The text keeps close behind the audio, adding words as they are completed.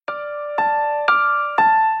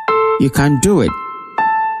You can do it.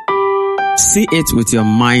 See it with your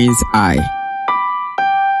mind's eye.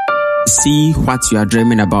 See what you are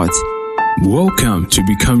dreaming about. Welcome to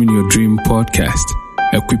Becoming Your Dream podcast,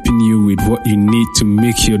 equipping you with what you need to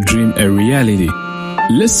make your dream a reality.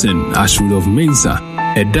 Listen as Rudolph Mensah,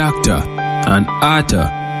 a doctor, an author,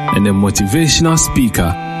 and a motivational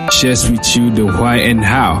speaker, shares with you the why and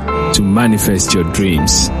how to manifest your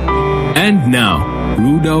dreams. And now,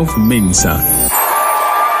 Rudolph Mensah.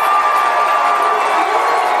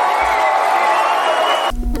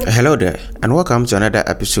 Hello there, and welcome to another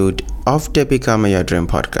episode of the Becoming Your Dream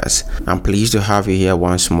podcast. I'm pleased to have you here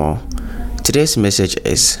once more. Today's message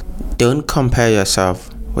is, don't compare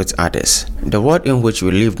yourself with others. The world in which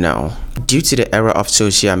we live now, due to the era of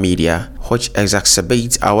social media, which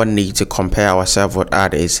exacerbates our need to compare ourselves with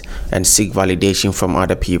others and seek validation from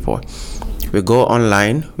other people. We go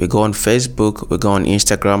online, we go on Facebook, we go on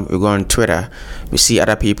Instagram, we go on Twitter, we see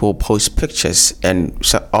other people post pictures, and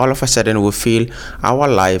so all of a sudden we feel our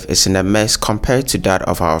life is in a mess compared to that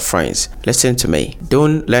of our friends. Listen to me.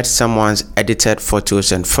 Don't let someone's edited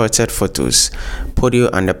photos and filtered photos put you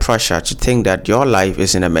under pressure to think that your life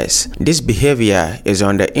is in a mess. This behavior is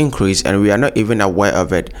on the increase and we are not even aware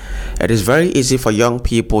of it. It is very easy for young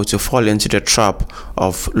people to fall into the trap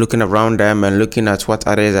of looking around them and looking at what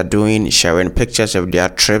others are doing, sharing pictures of their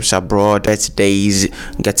trips abroad, birthdays,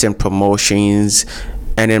 getting promotions,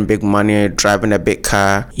 earning big money, driving a big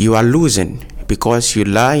car. You are losing because you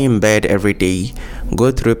lie in bed every day,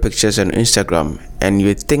 go through pictures on Instagram, and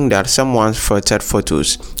you think that someone's filtered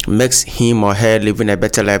photos makes him or her living a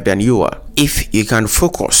better life than you are. If you can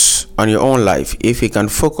focus on your own life, if you can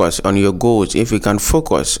focus on your goals, if you can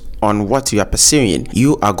focus on what you are pursuing,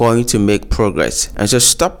 you are going to make progress. And so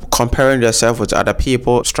stop comparing yourself with other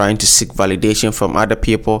people, trying to seek validation from other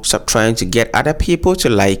people. Stop trying to get other people to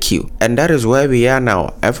like you. And that is where we are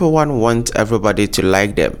now. Everyone wants everybody to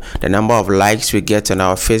like them. The number of likes we get on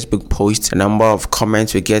our Facebook posts, the number of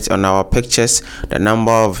comments we get on our pictures, the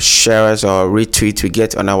number of shares or retweets we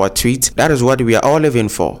get on our tweets, that is what we are all living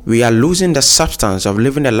for. We are losing the substance of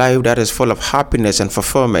living a life that is full of happiness and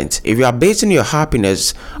fulfillment. If you are basing your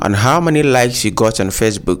happiness on how many likes you got on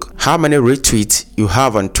Facebook, how many retweets you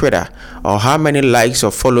have on Twitter, or how many likes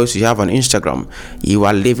or follows you have on Instagram, you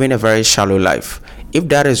are living a very shallow life. If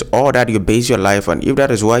that is all that you base your life on, if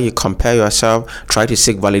that is why you compare yourself, try to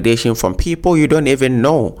seek validation from people you don't even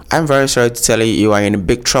know, I'm very sorry to tell you, you are in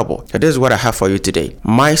big trouble. This is what I have for you today.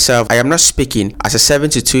 Myself, I am not speaking as a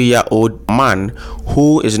 72-year-old man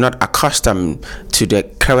who is not accustomed to the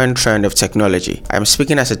current trend of technology. I am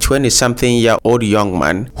speaking as a 20-something-year-old young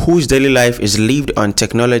man whose daily life is lived on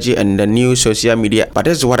technology and the new social media. But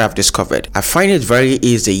this is what I've discovered. I find it very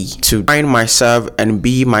easy to find myself and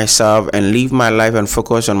be myself and live my life and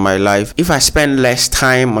focus on my life if I spend less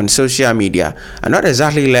time on social media. And not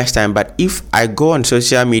exactly less time, but if I go on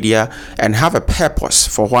social media and have a purpose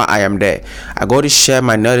for why I am there. I go to share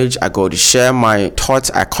my knowledge, I go to share my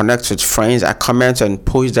thoughts, I connect with friends, I comment and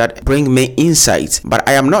posts that bring me insights. But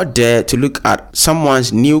I am not there to look at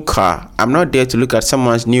someone's new car. I'm not there to look at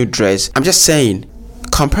someone's new dress. I'm just saying,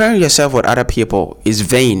 comparing yourself with other people is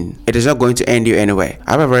vain. It is not going to end you anywhere.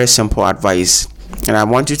 I have a very simple advice, and I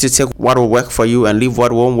want you to take what will work for you and leave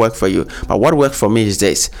what won't work for you. But what worked for me is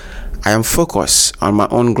this. I am focused on my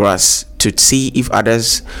own grass to see if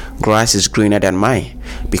others' grass is greener than mine.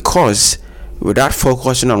 Because without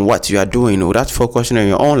focusing on what you are doing, without focusing on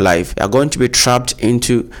your own life, you are going to be trapped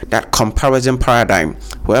into that comparison paradigm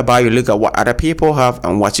whereby you look at what other people have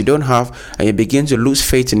and what you don't have, and you begin to lose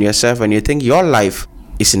faith in yourself and you think your life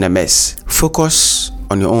is in a mess. Focus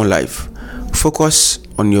on your own life. Focus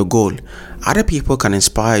on your goal. Other people can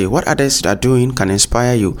inspire you. What others are doing can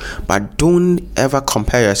inspire you. But don't ever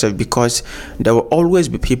compare yourself, because there will always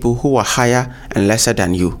be people who are higher and lesser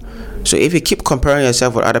than you. So if you keep comparing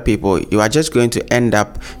yourself with other people, you are just going to end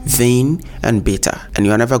up vain and bitter, and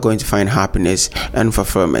you are never going to find happiness and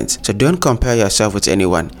fulfillment. So don't compare yourself with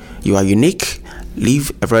anyone. You are unique.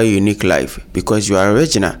 Live a very unique life because you are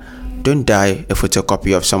original. Don't die a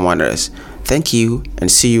photocopy of someone else. Thank you,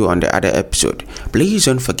 and see you on the other episode. Please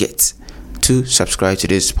don't forget to subscribe to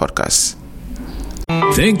this podcast.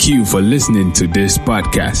 Thank you for listening to this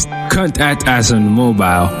podcast. Contact us on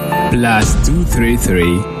mobile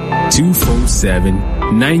 +233 247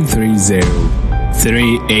 930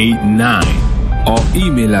 389 or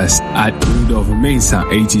email us at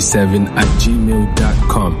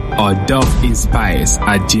rudolphmensah87@gmail.com or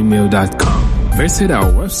dolphinspires@gmail.com. Visit our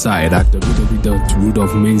website at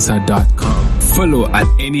www.rudolphmensah.com. Follow at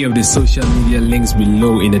any of the social media links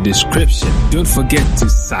below in the description. Don't forget to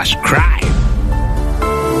subscribe.